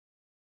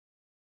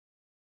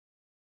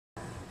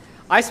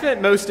I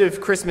spent most of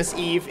Christmas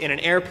Eve in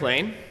an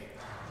airplane.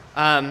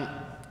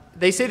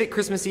 They say that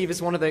Christmas Eve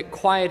is one of the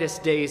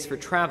quietest days for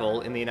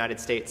travel in the United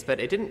States, but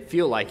it didn't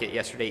feel like it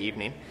yesterday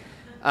evening.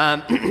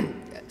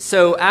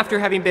 So after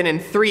having been in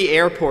 3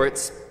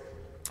 airports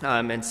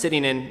and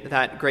sitting in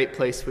that great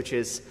place, which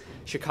is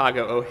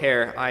Chicago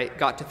O'Hare, I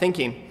got to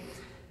thinking.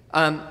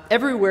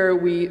 Everywhere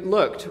we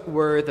looked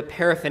were the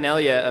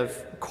paraphernalia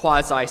of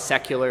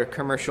quasi-secular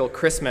commercial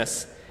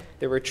Christmas.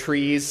 There were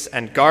trees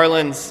and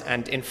garlands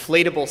and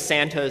inflatable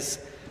Santas,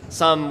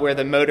 some where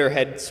the motor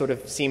had sort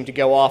of seemed to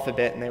go off a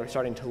bit and they were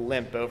starting to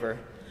limp over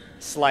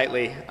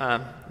slightly,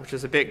 which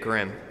was a bit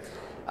grim.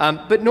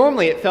 But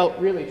normally it felt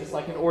really just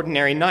like an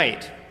ordinary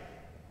night.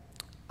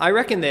 I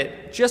reckon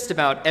that just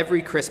about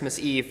every Christmas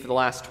Eve for the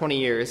last 20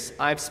 years,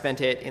 I've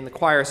spent it in the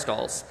choir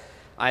stalls,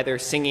 either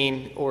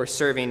singing or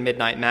serving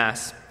midnight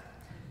mass.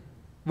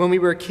 When we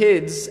were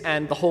kids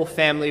and the whole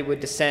family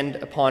would descend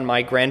upon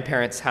my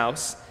grandparents'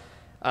 house,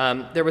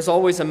 there was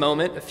always a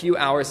moment, a few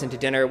hours into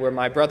dinner, where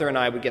my brother and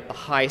I would get the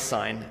high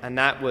sign, and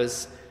that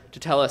was to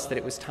tell us that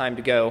it was time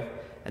to go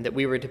and that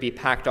we were to be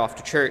packed off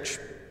to church.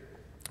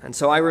 And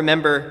so I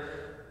remember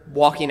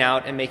walking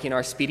out and making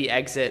our speedy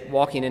exit,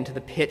 walking into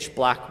the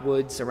pitch-black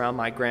woods around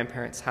my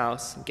grandparents'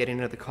 house, and getting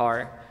into the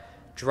car,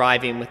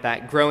 driving with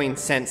that growing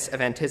sense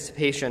of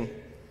anticipation.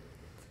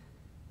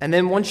 And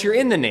then once you're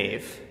in the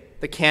nave,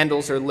 the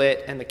candles are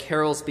lit and the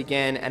carols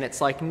begin, and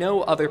it's like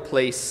no other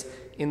place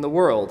in the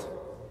world.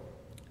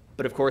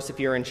 But of course, if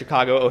you're in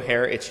Chicago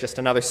O'Hare, it's just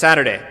another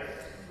Saturday.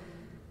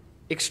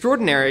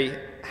 Extraordinary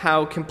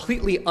how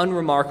completely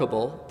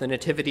unremarkable the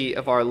nativity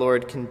of our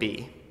Lord can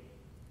be.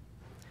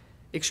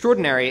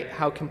 Extraordinary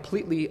how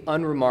completely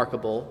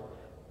unremarkable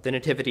the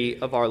nativity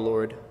of our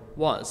Lord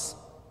was.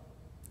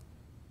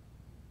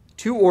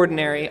 2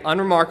 ordinary,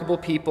 unremarkable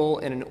people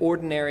in an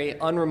ordinary,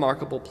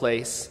 unremarkable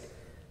place,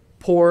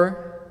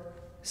 poor,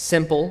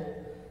 simple,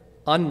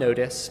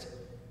 unnoticed,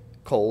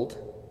 cold.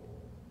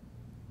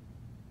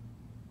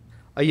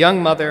 A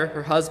young mother,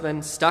 her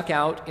husband, stuck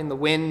out in the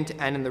wind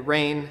and in the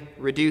rain,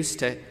 reduced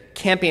to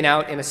camping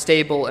out in a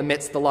stable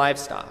amidst the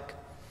livestock,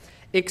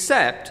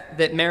 except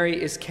that Mary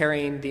is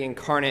carrying the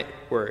incarnate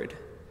Word,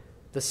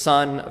 the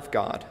Son of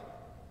God.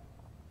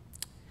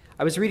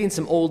 I was reading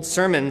some old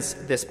sermons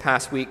this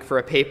past week for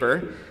a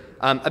paper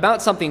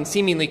about something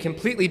seemingly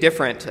completely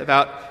different,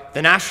 about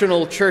the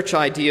national church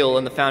ideal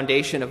and the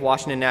foundation of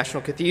Washington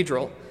National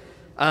Cathedral.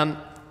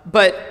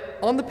 But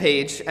on the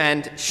page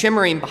and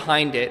shimmering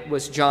behind it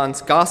was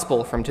John's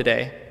Gospel from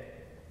today.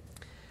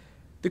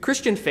 The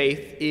Christian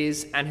faith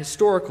is an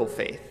historical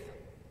faith,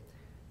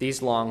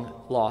 these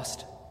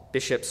long-lost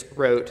bishops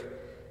wrote,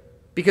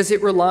 because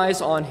it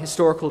relies on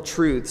historical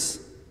truths,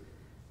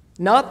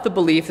 not the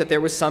belief that there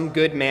was some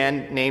good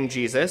man named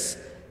Jesus,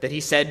 that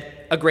he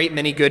said a great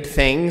many good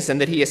things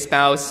and that he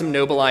espoused some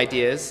noble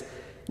ideas,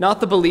 not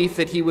the belief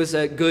that he was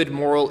a good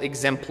moral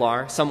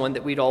exemplar, someone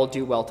that we'd all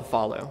do well to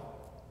follow.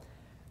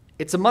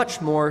 It's a much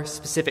more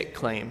specific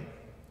claim.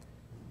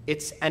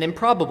 It's an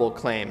improbable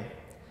claim,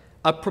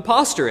 a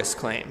preposterous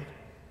claim,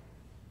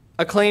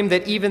 a claim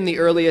that even the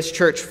earliest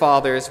church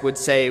fathers would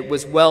say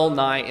was well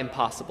nigh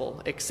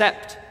impossible,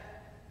 except,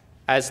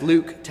 as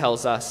Luke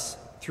tells us,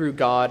 through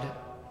God,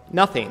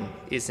 nothing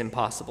is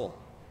impossible.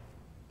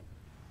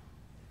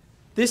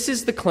 This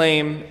is the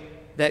claim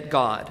that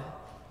God,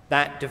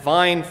 that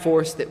divine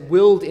force that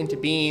willed into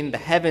being the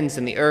heavens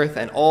and the earth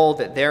and all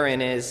that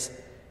therein is,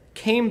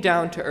 came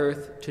down to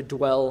earth to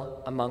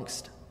dwell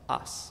amongst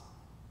us.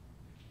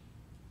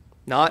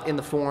 Not in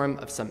the form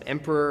of some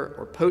emperor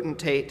or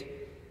potentate,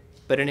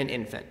 but in an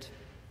infant,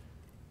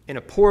 in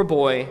a poor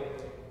boy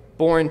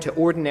born to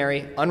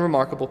ordinary,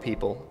 unremarkable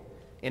people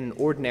in an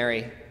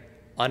ordinary,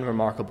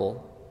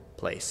 unremarkable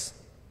place.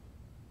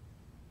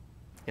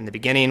 In the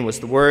beginning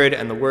was the Word,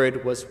 and the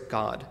Word was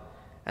God,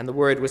 and the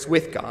Word was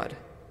with God.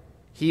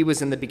 He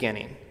was in the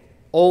beginning.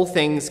 All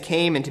things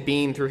came into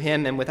being through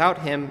him, and without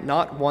him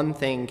not one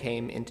thing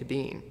came into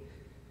being.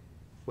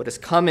 What has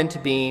come into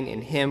being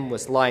in him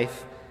was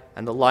life,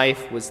 and the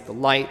life was the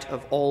light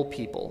of all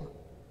people.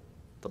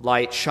 The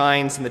light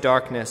shines in the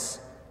darkness,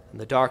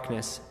 and the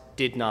darkness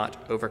did not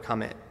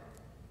overcome it.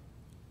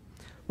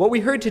 What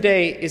we heard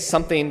today is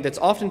something that's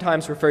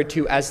oftentimes referred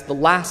to as the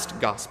last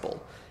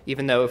gospel,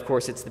 even though, of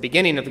course, it's the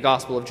beginning of the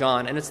Gospel of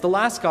John. And it's the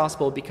last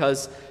gospel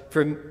because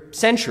for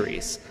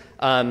centuries,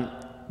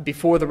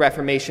 before the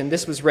Reformation,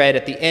 this was read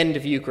at the end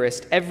of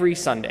Eucharist every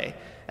Sunday.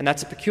 And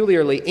that's a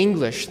peculiarly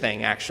English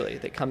thing, actually,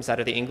 that comes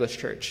out of the English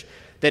church.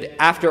 That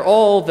after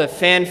all the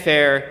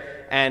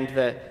fanfare and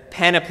the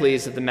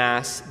panoplies of the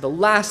Mass, the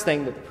last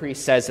thing that the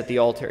priest says at the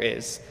altar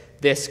is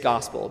this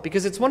gospel.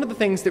 Because it's one of the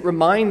things that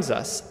reminds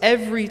us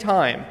every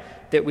time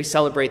that we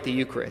celebrate the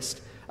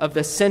Eucharist of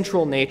the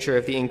central nature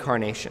of the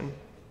Incarnation.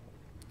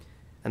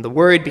 And the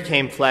Word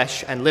became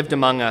flesh and lived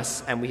among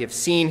us, and we have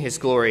seen his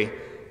glory,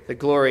 the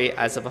glory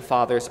as of a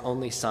Father's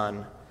only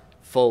Son,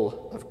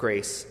 full of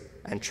grace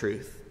and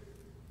truth.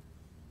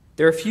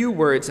 There are few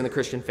words in the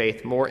Christian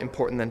faith more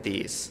important than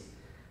these.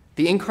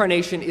 The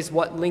Incarnation is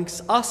what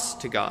links us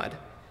to God,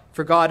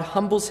 for God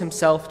humbles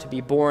himself to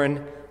be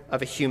born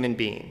of a human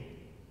being.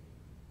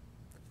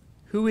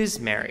 Who is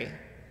Mary,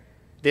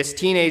 this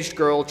teenaged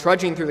girl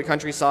trudging through the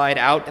countryside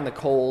out in the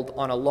cold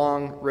on a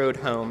long road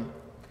home?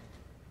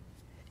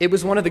 It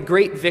was one of the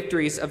great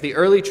victories of the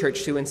early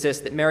church to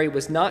insist that Mary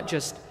was not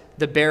just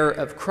the bearer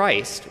of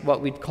Christ,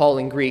 what we'd call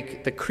in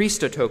Greek the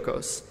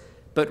Christotokos,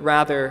 but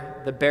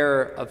rather the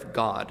bearer of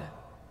God,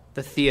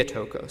 the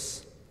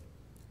Theotokos.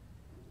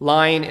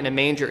 Lying in a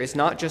manger is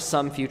not just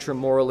some future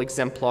moral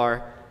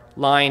exemplar.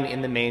 Lying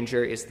in the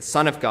manger is the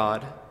Son of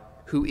God,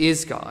 who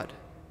is God,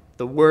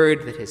 the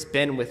Word that has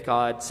been with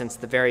God since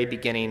the very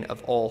beginning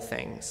of all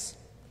things.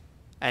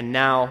 And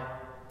now,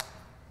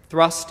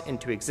 thrust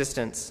into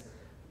existence,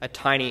 a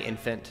tiny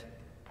infant,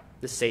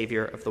 the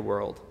Savior of the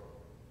world.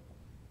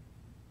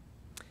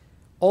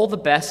 All the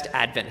best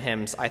Advent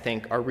hymns, I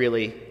think, are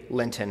really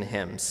Lenten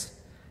hymns.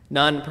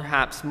 None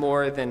perhaps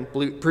more than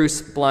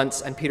Bruce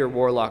Blunt's and Peter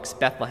Warlock's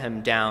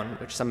Bethlehem Down,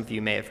 which some of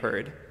you may have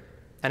heard.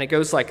 And it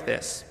goes like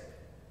this.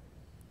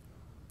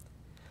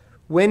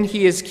 When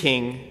he is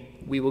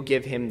king, we will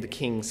give him the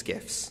king's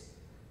gifts,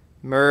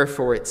 myrrh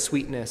for its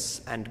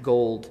sweetness and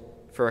gold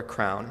for a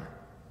crown.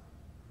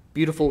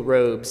 Beautiful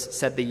robes,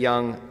 said the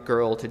young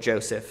girl to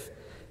Joseph,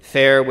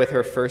 fair with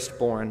her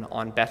firstborn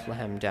on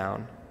Bethlehem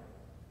Down.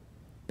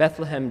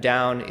 Bethlehem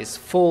Down is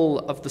full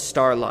of the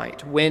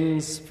starlight,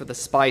 winds for the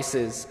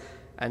spices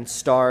and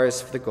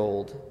stars for the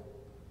gold.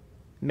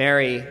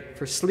 Merry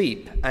for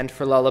sleep and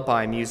for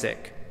lullaby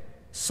music,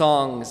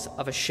 songs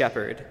of a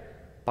shepherd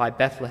by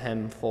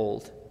Bethlehem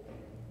fold.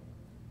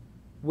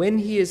 When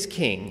he is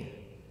king,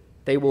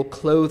 they will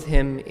clothe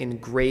him in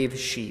grave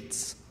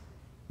sheets,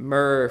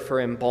 myrrh for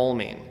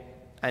embalming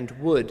and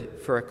wood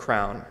for a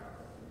crown.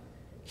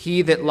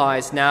 He that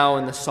lies now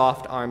in the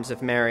soft arms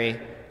of Mary,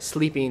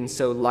 sleeping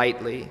so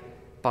lightly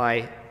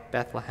by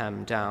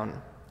Bethlehem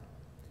Down.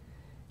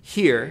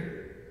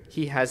 Here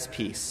he has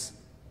peace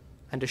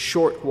and a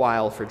short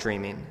while for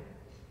dreaming,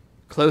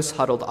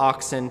 close-huddled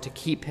oxen to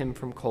keep him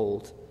from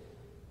cold,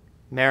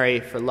 Mary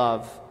for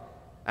love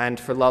and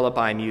for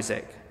lullaby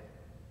music,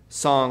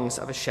 songs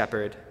of a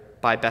shepherd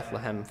by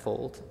Bethlehem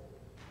fold.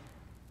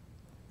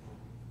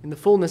 In the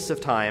fullness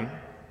of time,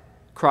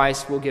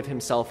 Christ will give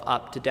himself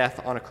up to death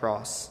on a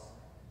cross,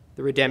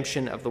 the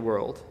redemption of the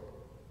world.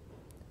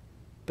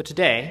 But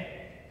today,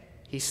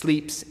 he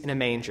sleeps in a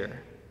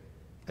manger,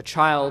 a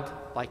child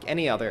like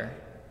any other,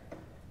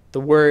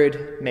 the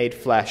Word made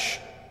flesh,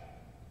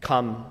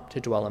 come to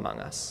dwell among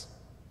us.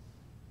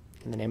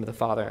 In the name of the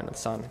Father, and of the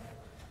Son,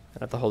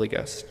 and of the Holy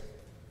Ghost.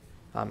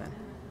 Amen.